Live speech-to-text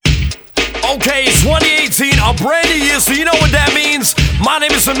Okay, it's 2018, a brand new year, so you know what that means. My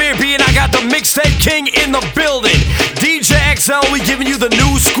name is Amir B, and I got the Mixtape King in the building. DJ XL, we giving you the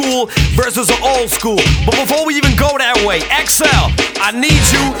new school versus the old school. But before we even go that way, XL, I need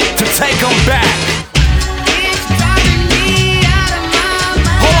you to take them back.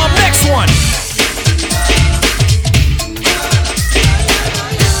 Hold on, next one.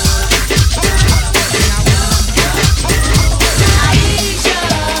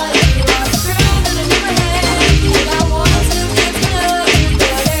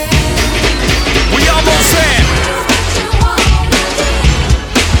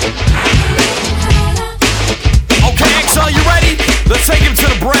 Let's take him to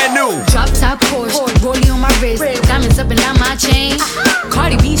the brand new drop top Porsche, rollie on my wrist, diamonds up and down my chain.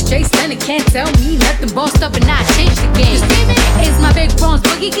 Cardi B straight stunning, can't tell me nothing. Bossed up and I changed the game. It's my big bronze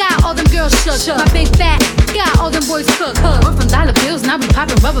boogie, got all them girls shook. My big fat got all them boys cooked. Went from dollar bills, now we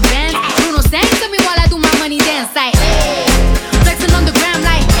popping rubber bands. Bruno sang to me while I do my money dance like flexing on the gram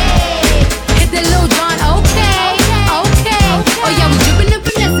like hit the Lil Jon, okay. Oh yeah, we drippin' and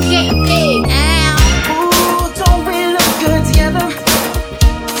finesse, getting big. Ooh, don't we look good together?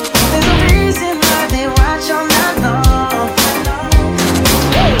 There's a reason why they watch all night long.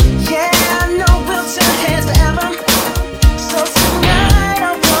 Yeah, I know we'll turn heads forever. So tonight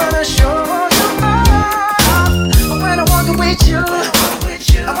I wanna show you off. When I walk with you,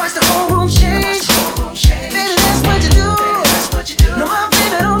 I watch the whole room change. Baby, that's what you do. No, my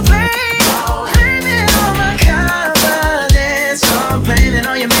baby don't play. Blaming on my confidence, I'm blaming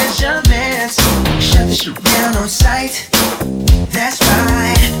on your measurements. Shut the shit down on sight. That's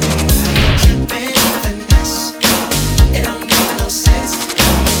right. Tripping finesse. It don't make no sense.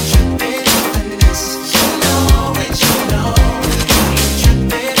 Tripping finesse. You know it, you know.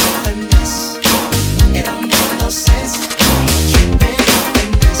 Tripping finesse. It don't make no sense. Tripping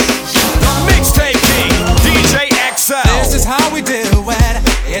finesse. The Mixtape King, DJ XL. This is how we do it.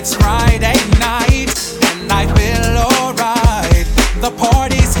 It's Friday night and I feel alright. The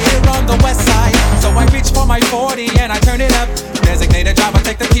party's here on the west side, so I reach for my 40 and I turn it up. Designated driver,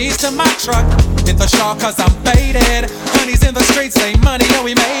 take the keys to my truck. Hit the shawl cause I'm faded. Honey's in the streets, say money, and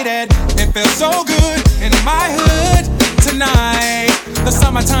we made it. It feels so good in my hood tonight. The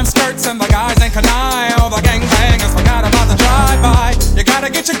summertime skirts and the guys ain't canine. All the gangbangers forgot about the drive-by. You gotta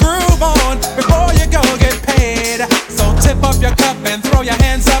get your groove on before you go get paid. So tip up your cup and throw your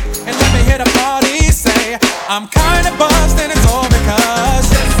hands up and let me hit a party. Say, I'm kinda buzzed and it's all because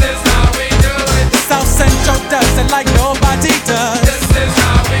this is how we do it. South Central does it like nobody does. This is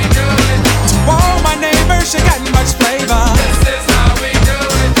how we do it. To all my neighbors, you got much flavor. This is how we do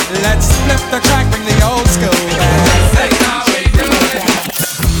it. Let's flip the track, bring the old school back. This is how we do it.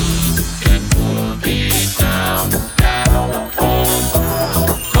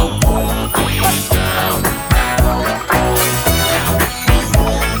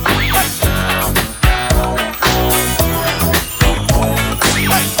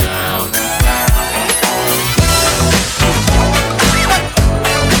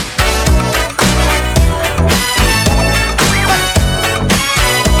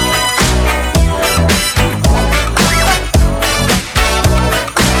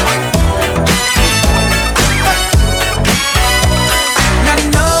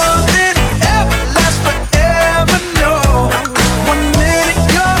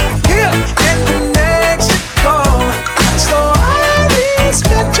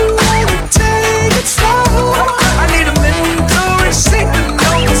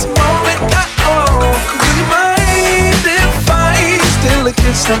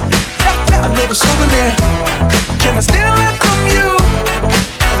 A little souvenir. Can I steal it from you?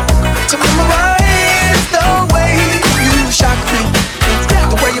 To memorize the way you shock me,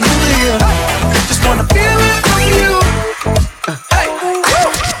 the way you move here. Just wanna feel it from you. Hey,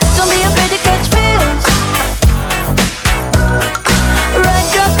 don't be afraid to catch feels. Ride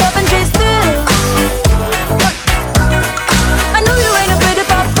your cup and chase thrills. I know you ain't afraid to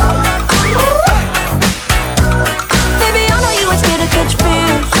pop. Baby, I know you ain't scared to catch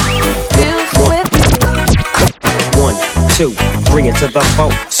feels. One, two, three into the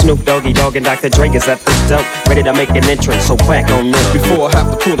four. Snoop Doggy Dogg and Dr. Dre is at the dope, ready to make an entrance, so back on up. Before I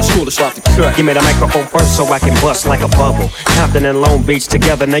have to pull the schoolers off the cut, Give me the microphone first so I can bust like a bubble. Compton and Long Beach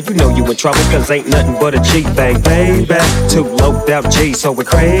together, now you know you in trouble, cause ain't nothing but a G thing, baby. Too low out G, so we're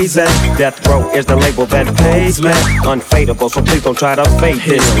crazy. Death Row is the label that pays me. Unfadable, so please don't try to fake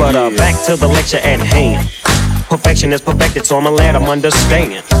this. But back to the lecture at hand. Perfection is perfected, so I'ma let them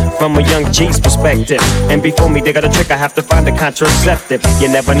understand. from a young G's perspective. And before me, they got a trick, I have to find a contraceptive. You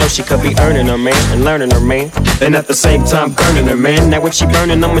never know, she could be earning her man and learning her man, and at the same time burning her man. Now when she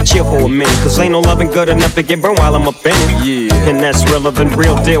burning, I'ma chill for a minute, cause ain't no loving good enough to get burned while I'm up in it. Yeah. And that's relevant,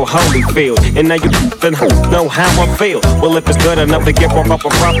 real deal, Holyfield. And now you know how I feel. Well, if it's good enough to get off a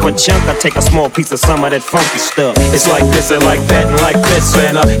proper chunk, I take a small piece of some of that funky stuff. It's like this and like that and like this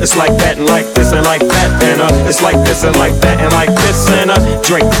and it's like that and like this and like that and it's like this and like that and like this and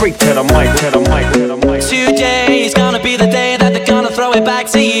Drake creep to the mic, to the mic, to the mic. Today is gonna be the day that they're gonna throw it back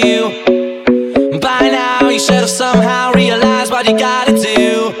to you. By now you should have somehow realized what you gotta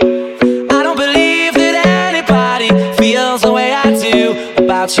do. I don't believe that anybody feels the way I do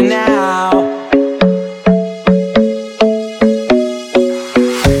about you now.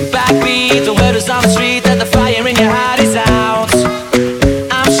 Backbeat, the word is on the street that the fire in your heart is out.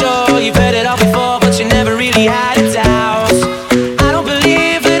 I'm sure you've heard it all before, but you never really had it out. I don't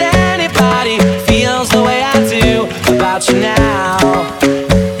believe that anybody feels the way I do about you now.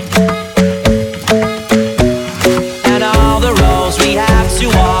 And all the roads we have to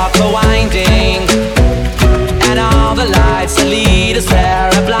walk are winding, and all the lights that lead us there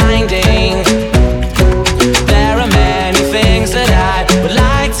are blinding. There are many things that I would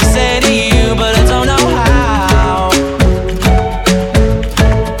like to say to you, but I don't know how.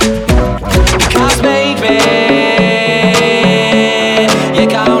 Cause maybe you're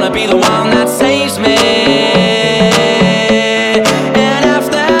gonna be the one that saves me. And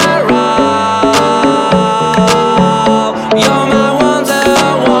after all, you're my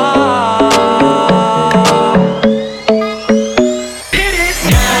wonderwall. It is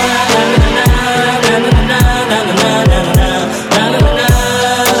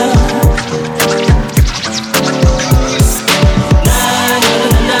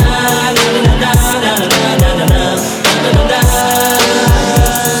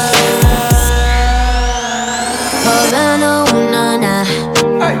Havana, ooh, na, na.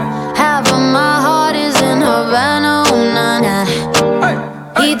 Half of my heart is in Havana, ooh, na, na.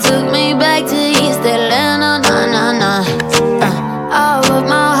 He took me back to East Atlanta, na, na, na. All of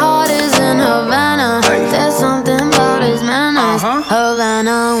my heart is in Havana. There's something about his manners.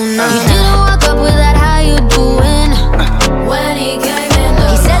 Havana, ooh, na. He didn't walk up with that, how you doing? When he came in,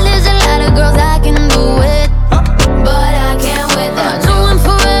 he said there's a lot of girls I can do it, but I can't with that. No one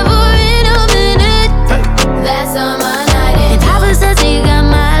forever in a minute. That's on my night. And Papa says he got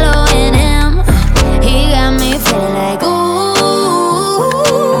Milo in him. He got me feeling like ooh.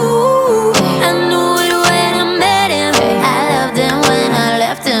 I knew it when I met him. I loved him when I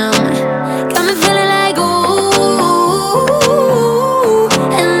left him. Got me feeling like ooh.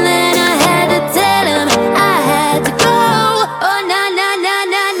 And then I had to tell him I had to go. Oh na na na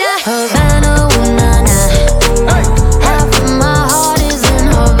na na. Havana, ooh na na. Half of my heart is in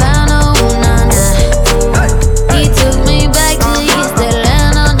Havana, ooh na na. He took me back to East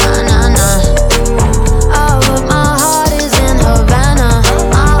Atlanta, na na na. All of my heart is in Havana.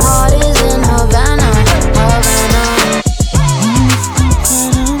 My heart is in Havana, Havana.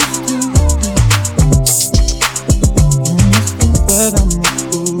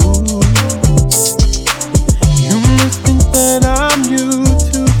 You must think that I'm you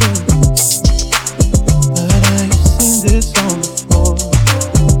too, but I've seen this song before.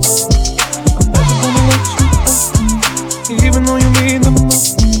 I'm never gonna let you go, even though you mean the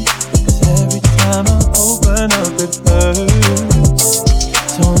most to me. 'Cause every time I open up it hurts.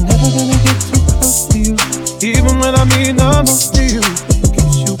 So I'm never gonna get too close to you, even when I mean the most to you. In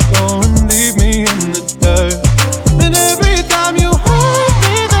case you go and leave me in the dirt. And every time you hurt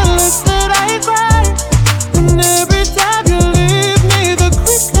me, the less that I cry. And every time you leave me, the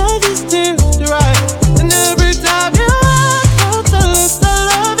quicker these tears dry. And every time you walk out, the less I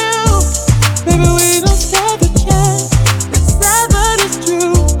love you. Baby, we don't stand a chance. It's sad, but it's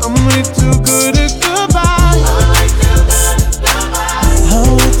true. I'm way too good at goodbye. I'm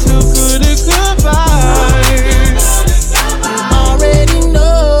way too good at goodbye. You already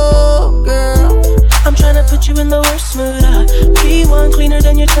know, girl. I'm tryna put you in the worst mood. P1 cleaner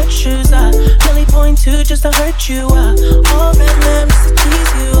than your church shoes. Really point to just to hurt you. All red lips to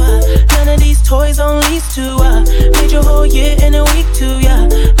tease you. None of these toys on lease to. Made your whole year in a week too.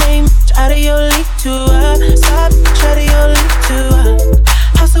 Name out of your league too. Stop out of your league too.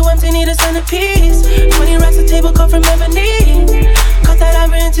 House so empty, need a centerpiece. 20 racks of table cut from ebony. Cut that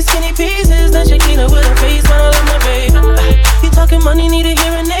ivory into skinny pieces. Then she clean up with her face when I love my baby. You talking money, need a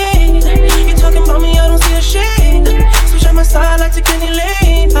hearing aid. You talking about me, I don't see a shade. Switch on my side like to Kenny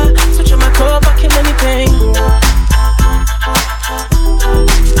Lane. Switch on my club, I kill anything.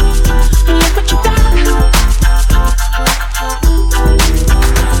 Look what you got.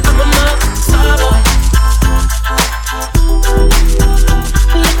 I'm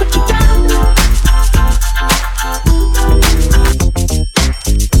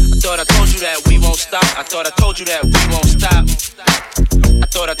that we won't stop. I thought I told you that we won't stop. I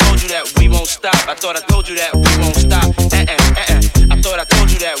thought I told you that we won't stop. I thought I told you that we won't stop. I thought I told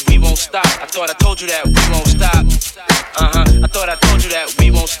you that we won't stop. I thought I told you that we won't stop. I thought I told you that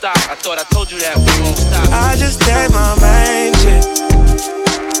we won't stop. I thought I told you that we won't stop. I just text my main chick.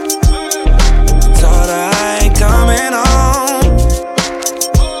 Told her I ain't coming home.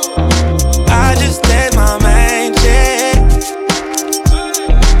 I just text my main chick.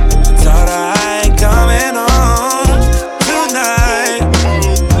 Told her I ain't coming home tonight.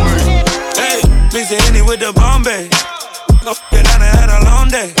 Hey, mix it Henny with the Bombay. Go get down and had a long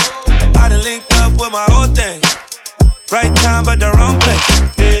day. I done linked up with my whole thing. Right time but the wrong place.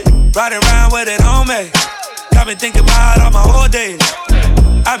 Yeah. Riding around with it on me. Got me thinking about all my whole days.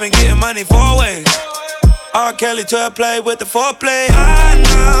 I've been getting money 4 ways. R. Kelly to a play with the foreplay. I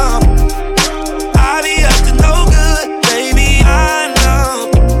know I be up to no good, baby. I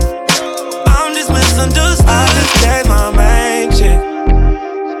know I'm just misunderstood. I just text my main chick.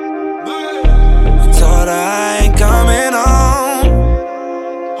 I told her I ain't coming home.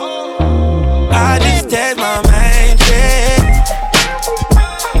 I just text my main chick.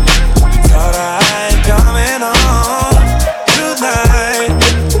 Told her I ain't coming home tonight.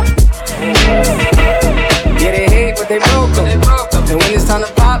 Yeah, they hate, but they broke them. And when it's time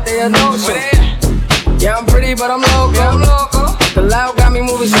to pop, they a no-show. Yeah, I'm pretty, but I'm loco. The loud got me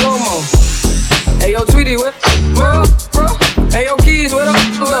moving slow-mo. Hey, yo, Tweety, what bro? Hey, yo, Keys, what up?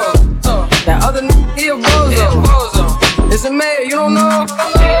 That other nigga, he a bozo. It's a mayor, you don't know.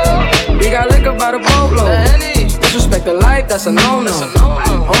 We got liquor by the boatload. Disrespect the life, that's a no-no.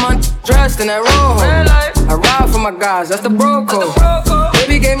 On my dressed in that rojo. I ride for my guys, that's the bro code.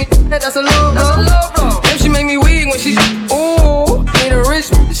 Baby gave me that's a low blow. If she make me weak when she ooh, need a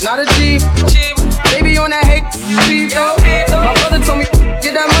rich, it's not a cheap. Baby on that hate, cheap though. My brother told me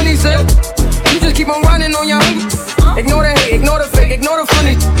get that money, sir. You just keep on running on your hungry. Ignore the hate, ignore the fake, ignore the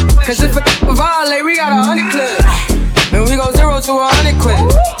funny. Cause if a violate, we got 100 clips. Then we go 0 to 100 quick.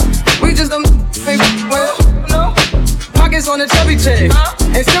 We just them baby, well, pockets on the chubby chick.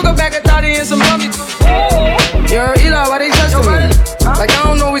 And still go back and thought he in some rummy. You're Eli, why they touching me? Like I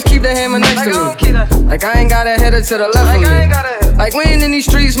don't always keep the hammer next to me. Like I ain't got a header to the left of me. Like we ain't in these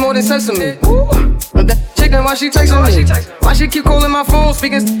streets more than sesame. But that chicken, why she texting me? Why she keep calling my phone,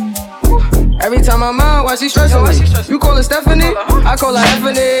 speaking? Every time I'm out, why she stressing me? You call her Stephanie? I call her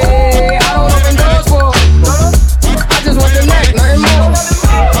Effany. I don't open doors for her. I just want the neck, nothing more.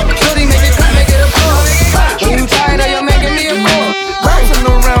 Shorty make it cut, make it a pour. When you tired of you making me a call. Bouncing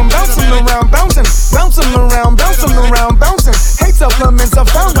around, bouncing around, bouncing. Bouncing around, bouncing around, bouncing. Hate supplements I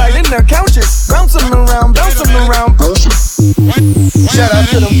found right in their couches. Bouncing around, bouncing around, bouncing. Shout out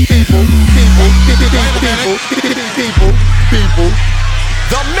to them people.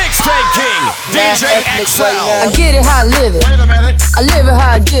 The Mixtape King, DJ XL. I get it how I live it. I live it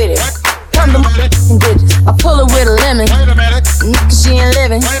how I get it. Come to bitches. I pull it with a lemon. Nigga, she ain't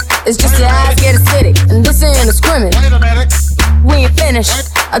living. It's just your eyes get acidic. And this ain't a scrimmage. We ain't finished.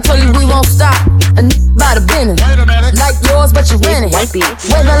 I told you we won't stop. And by the business. Like yours, but you rent it.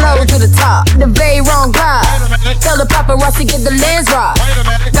 Waving low to the top. The very wrong guy. Tell the paparazzi get the lens right.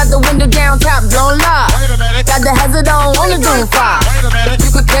 Got the window down, top blown live. Got the hazard on the Doom 5.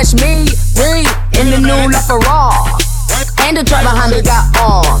 You could catch me, read in the new LaFerrari. And the truck behind it got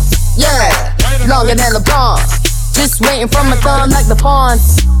arms. Yeah, longer than LeBron. Just waiting for my thumb like the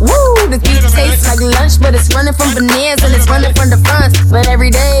pawns. Woo, this beat tastes like lunch, but it's running from veneers and it's running from the front. But every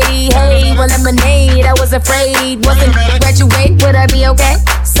day, hey, well, lemonade, I was afraid. Wasn't graduate, would I be okay?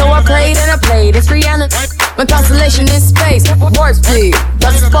 So I played and I played. It's Rihanna. My constellation in space. Warp speed,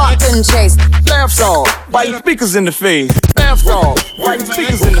 but the spark couldn't chase. Bath song, white speakers in the face. Bath song, white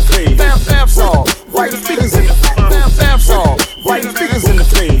speakers in the face. Bath song, white speakers in the face. Bath song, white speakers in the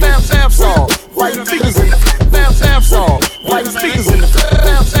face. Bath song, white speakers in the face. Bath song, white speakers in the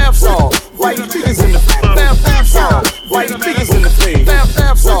face. Bath song, white speakers in the face. Bath song, white speakers in the face.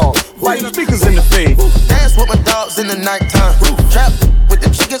 Bath song, white speakers in the face. Dance with my dogs in the nighttime. Trap with the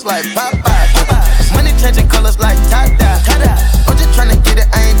chickens like Popeye. Money changing colors like tie-dye. I'm just tryna get it,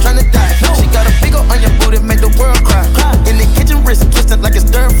 I ain't tryna die. She got a big ol' on your booty, make the world cry. In the kitchen, wrist twisted like it's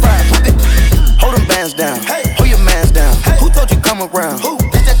stir fry. Hold them bands down, hold your mans down. Who told you come around?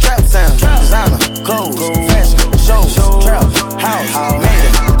 It's that trap sound. Designer, gold, fashion, shows, trap, house, made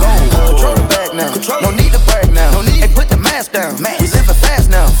it, gold. Control the bag now, no need to brag now. Hey, put the mask down, we living fast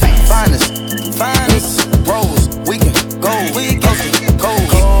now. Finest, rose, we can go, coast,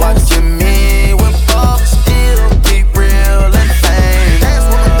 keep watching me when Bob still keep real and fame. Dance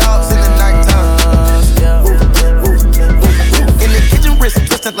with my dogs in the nighttime. In the kitchen, wrist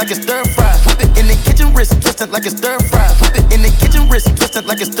twisted like it's stir fry. kitchen, wrist twisted like it's stir fry. Whip it in the kitchen, wrist twisted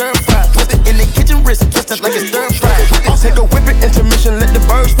like it's stir fry. Whip it in the kitchen, wrist twisted like it's stir fry. I'll take a whip it, intermission, let the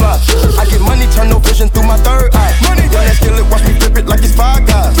birds fly. I get money, turn no vision through my third eye. Money, yeah, that skillet, watch me flip it like it's Five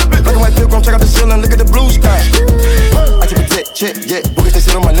Guys. Black and white pilgrim, check out the ceiling, look at the blue sky. I keep a check, yeah, boogers they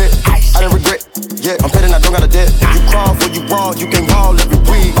sit on my lip. I didn't regret, yeah, I'm petting, I don't got a debt. You crawl for you raw, you can ball every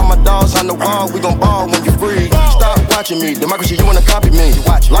week. All my dogs on the wall, we gon' ball when you free. Stop watching me, democracy, you wanna copy me.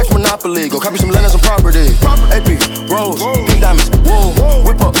 Life's monopoly, go copy some land and some property. AP, rose, pink diamonds, wool,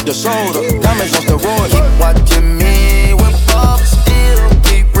 whip up the soda, diamonds on steroids. Keep watching me, whip up, still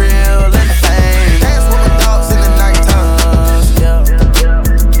keep real and fame. Dance with my dogs in the nighttime.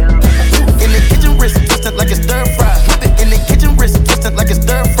 In the kitchen, wrist twisted like it's stir fry. Whip it in the kitchen, wrist twisted like it's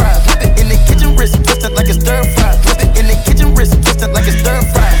stir fry. Whip it in the kitchen, wrist twisted like it's stir fry. Whip it in the kitchen, wrist twisted like it's stir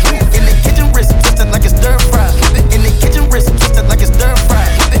fry. In the kitchen, wrist twisted like it's stir fry. Whip it in the kitchen, wrist twisted like it's stir fry.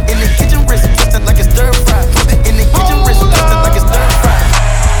 Whip it in the kitchen, wrist twisted like it's stir fry. Whip it in the kitchen, wrist twisted like it's stir fry.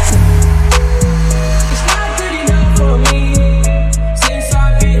 It's not good enough for me since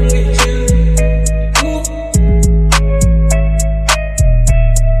I've been with you.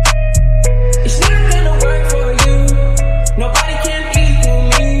 It's not gonna work for you. Nobody can equal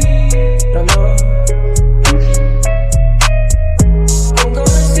me. No, no. I'm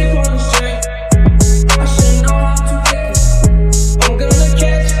gonna sip on the strength. I should know how to take it. I'm gonna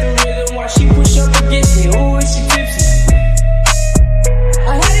catch the rhythm while she push up against me. Ooh, is she tipsy? I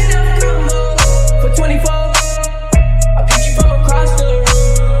had enough combo for 24. I picked you from across the room.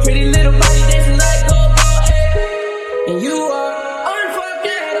 Pretty little body dancing like go-go, ayy. And you are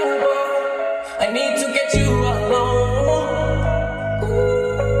unforgettable. I need to get you alone.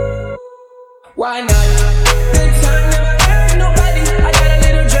 Ooh. Why not? Good time, never hurt nobody. I got a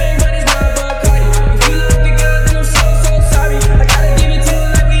little drink, but it's not Bacardi. If you love the girl, then I'm so, so sorry. I gotta give it to her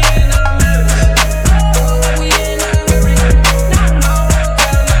like we in our marriage. Like we in our marriage. No,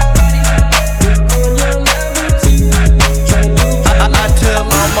 tell nobody. On your level two. Tryna do I tell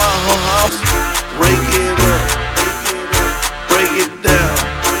mama her house, break it up, break it down,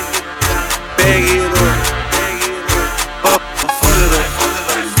 bag it up, fuck it up,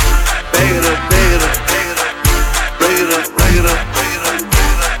 bag it up, bag it up, break it up, break it up,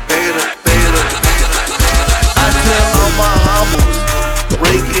 bag it up, bag it up. I tell mama house,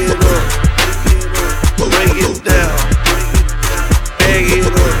 break it up, break it down, bag it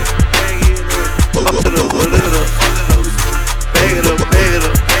up, fuck it up, fuck it up. Bag it up, bag it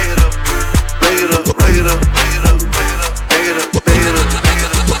up, bag it up, bag it up, bag it up, bag it up, bag it up, bag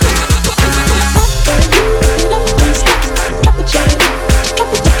it up.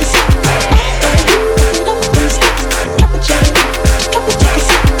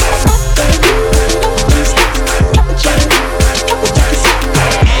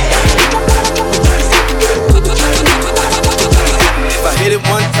 If I hit it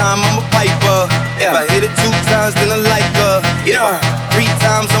one time, I'm a piper. If I hit it two times, then I like her. Yeah. 3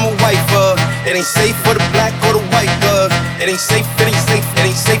 times, I'm a wiper. It ain't safe for the black or the white girl. It ain't safe, it ain't safe, it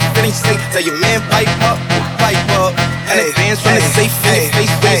ain't safe, it ain't safe. Tell your man pipe up. And the bands from the safe in his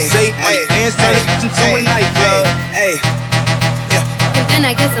face when it's safe. Money bands turn it into a nightclub. Hey. And then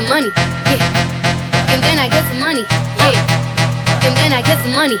I get some money, yeah. And then I get some money, yeah. And then I get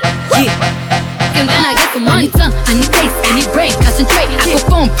some money, yeah. And then I get some money. Tongue, I need taste, I need brain, concentrate. I go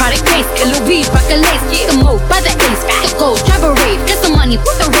phone, product case, LOV, rocket lace. The move by the ace, the gold, travel rate. Get some money,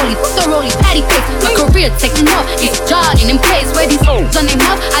 put the rollie, patty face. My career taking off, it's jogging in place. Where these hoes on their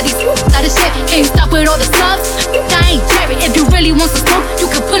mouth, are these out of shit? Can't stop with all the subs. I ain't Jerry. If you really want some smoke, you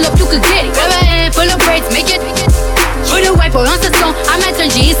can pull up, you can get it. Grab a hand, full of braids, make it. Put a white boy on the song, I might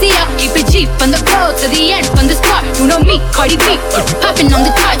turn GEC up. Keep it G from the road to the end, from the start. You know me, Cardi B, popping on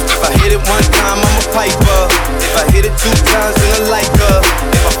the charts. If I hit it one time, I'm a piper. If I hit it 2 times, then I like her.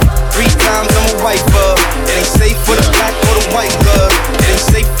 If I 3 times, I'm a wiper. It ain't safe for the black or the white girl. It ain't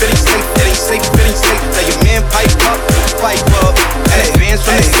safe, it ain't safe, it ain't safe, it ain't safe. Tell your man pipe up, pipe up. And the bands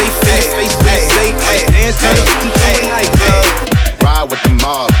from the safe in his face when it's safe. Money bands turn it into a nightclub. Ride with the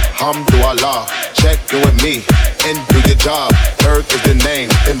mob, hamdulillah. Check in with me and do your job. Berg is the name,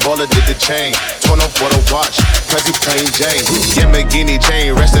 and Baller did the chain. Torn off for the watch, cause he plain Jane. Yamagini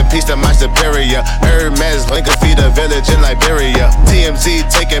chain, rest in peace to my superior. Hermes, Lincoln feed a village in Liberia. TMZ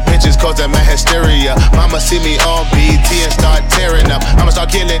taking pictures causing my hysteria. Mama see me on BT and start tearing up. I'ma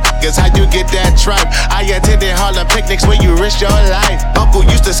start killing niggas, how you get that tripe? I attended Harlem picnics where you risk your life. Uncle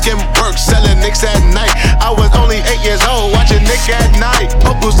used to skim work, selling nicks at night. I was only 8 years old, watching Nick at night.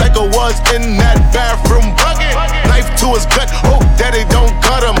 Uncle Psycho was in that bathroom bucket. Knife to his gut, hope daddy don't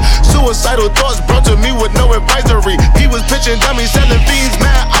cut him. Suicidal thoughts brought to me with no advisory. He was pitching dummies, selling fiends,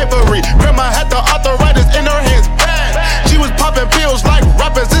 mad ivory. Grandma had the arthritis.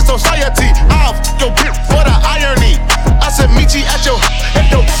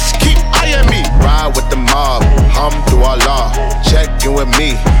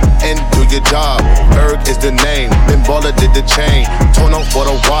 me and do your job. Berg is the name, Ben Baller did the chain. Torn off for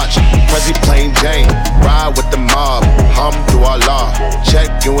the watch, Prezi plain Jane. Ride with the mob, Hamdulillah. Check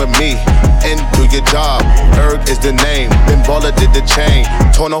you and me and do your job. Berg is the name, Ben Baller did the chain.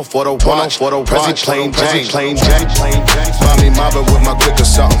 Torn off for the watch, Prezi plain Jane. Find me mobbing with my click or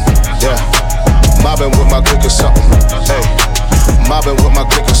something, yeah. Mobbing with my click or something, hey. Mobbing with my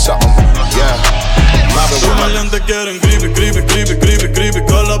click or something, yeah. Mobbing with my click. Quieren gribe,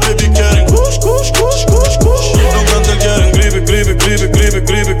 con la baby quieren kush. Los grandes quieren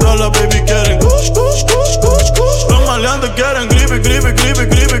gribe, con la baby quieren kush. Los maleantes quieren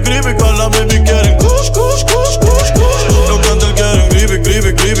gribe, con la baby quieren kush. Los grandes quieren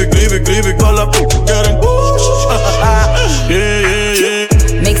gribe, con la baby quieren kush. Yeah.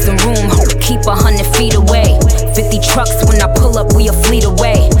 Make some room, keep 100 feet away. 50 trucks when I pull up, we a fleet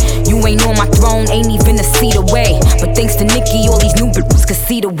away. You ain't on my throne, ain't even a seat away. But thanks to Nikki, all these new bitches could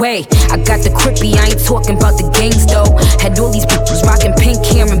see the way. I got the crippy, I ain't talking about the gangs though. Had all these bitches rocking pink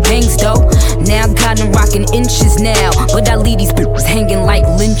hair and bangs though. Now I got them rocking inches now. But I leave these bitches hanging like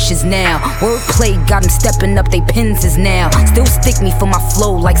lynches now. Wordplay got them stepping up they pins now. Still stick me for my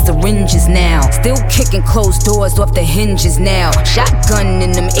flow like syringes now. Still kicking closed doors off the hinges now. Shotgun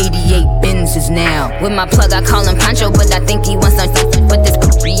in them 88 Benzes now. With my plug I call him Pancho, but I think he wants some. Put this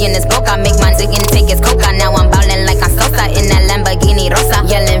free in his boca, make my zig and take his coca. Now I'm ballin' like I'm Sosa in that Lamborghini Rosa.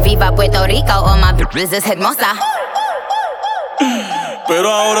 Yelling Viva Puerto Rico, all my bitches is hermosa. Pero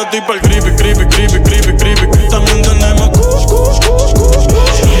ahora estoy pa'l gribe. También tenemos kush.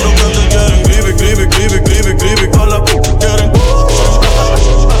 Los grandes quieren gribe, con la puta quieren kush.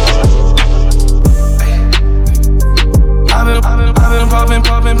 I've been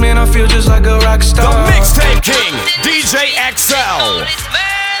poppin', man, I feel just like a rock star. The Mixtape King, DJ XL.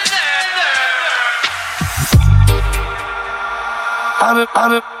 I've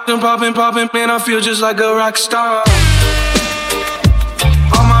been poppin', man, I feel just like a rock star.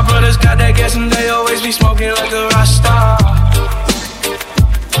 All my brothers got that gas and they always be smoking like a rock star.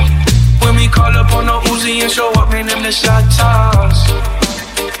 When we call up on the Uzi and show up, man, them the shot toss.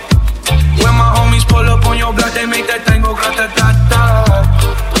 When my homies pull up on your block, they make that thing go grata-ta-ta.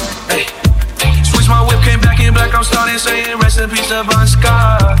 Hey, switch my whip, came back in black, I'm starting saying recipes to Bon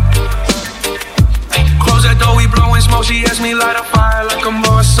Scott. Hey, close that door, we blowing smoke, she asked me light a fire like a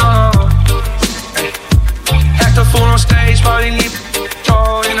Morrison. Hey, act a fool on stage, probably leave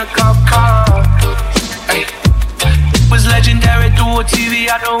in a cop car. Hey, was legendary through a TV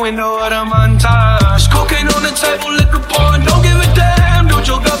out the window of the montage. Cocaine on the table, liquor pouring, don't give a damn. Dude,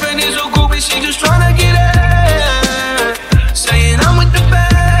 your girlfriend is a groupie, she just tryna get in. Saying I'm with the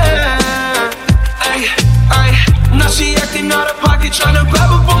band. Ay, now she acting out of pocket, tryna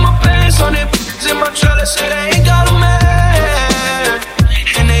grab up on my pants. On it, in my trailer, say they ain't got a man.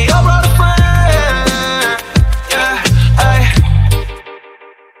 And they all brought a friend. Yeah, ay.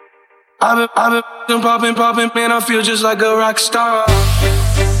 I've been poppin', man, I feel just like a rock star.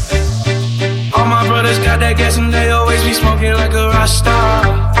 All my brothers got that gas and they always be smoking like a rock star.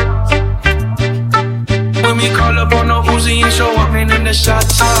 When we call up on the Uzi and show up, man, in the shot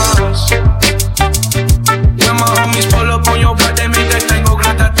toss. When my homies pull up on your block, they make that thing go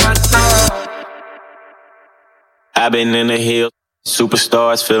grata-ta-ta. I've been in the hills,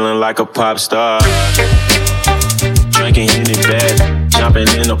 superstars, feeling like a pop star. Drinking in it bad, jumping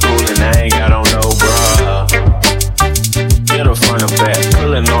in the pool and I ain't got on no bra. Get her front and back,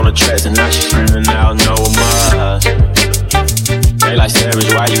 pulling on the tracks and now she screaming out no more. They like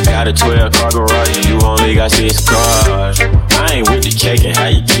Savage, why you got a 12-car garage and you only got 6 cars? I ain't with the cake and how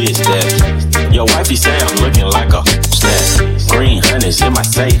you kiss that. Your wifey say I'm looking like a snack. Green honey's in my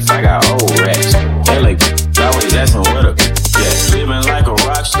safe, I got